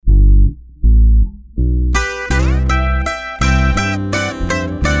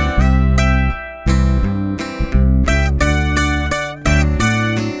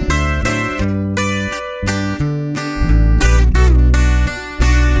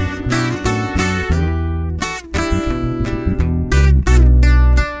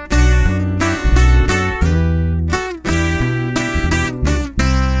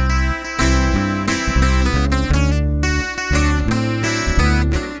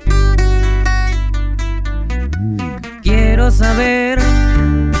quiero saber,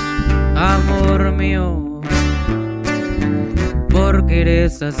 amor mío, ¿por qué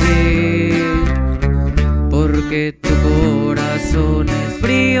eres así? Porque tu corazón es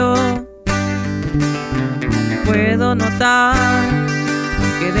frío. Puedo notar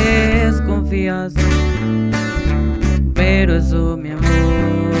que desconfías, pero eso, mi amor,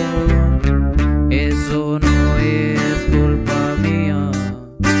 eso no es culpa mía.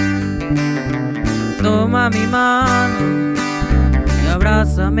 Toma mi mano y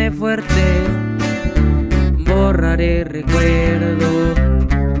abrázame fuerte. Borraré recuerdos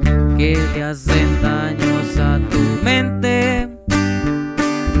que te hacen daños a tu mente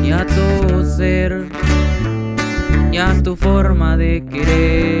y a tu ser y a tu forma de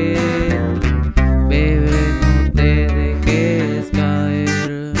querer. Bebé, no te dejes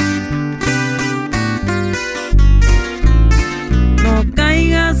caer. No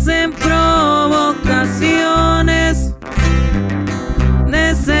caigas en provocaciones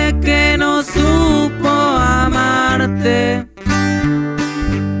de ese que no supo amarte.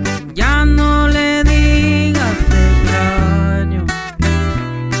 Ya no le digas te extraño.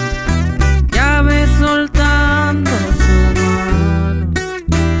 Ya ves soltando su mano,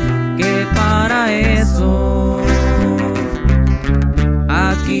 que para eso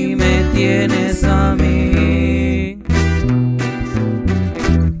aquí me tienes a mí.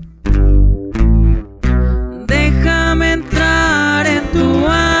 Déjame entrar en tu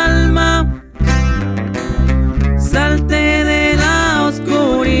alma, salte de la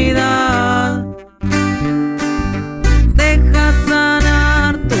oscuridad, deja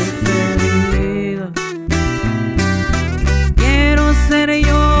sanar tus heridas. Quiero ser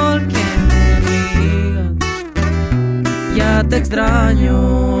yo el que me digas, ya te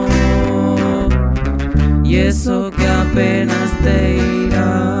extraño, y eso que apenas te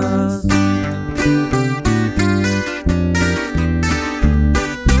irás.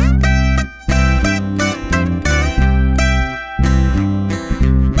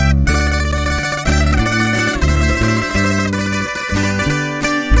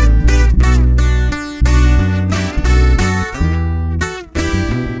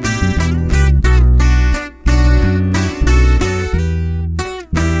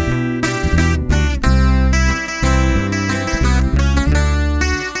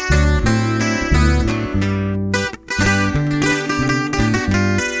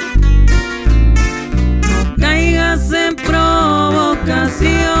 En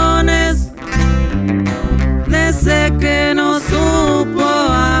provocaciones de ese que no supo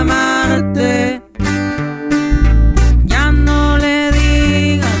amarte. Ya no le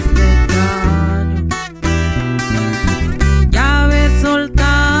digas te extraño. Ya ves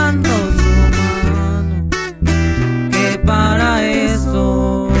soltando su mano, que para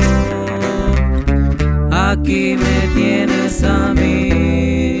eso aquí me tienes a mí.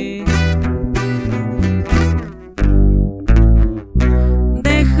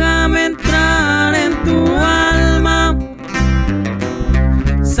 Déjame entrar en tu alma,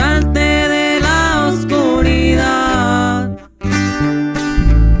 salte de la oscuridad,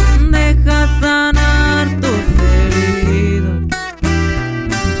 deja sanar tus heridas.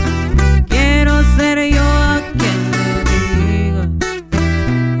 Quiero ser yo a quien me diga,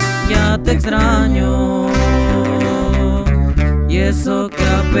 ya te extraño, y eso que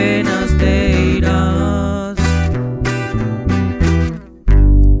apenas te irás.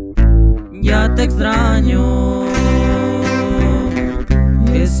 Ya te extraño,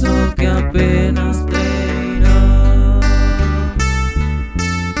 eso que apenas te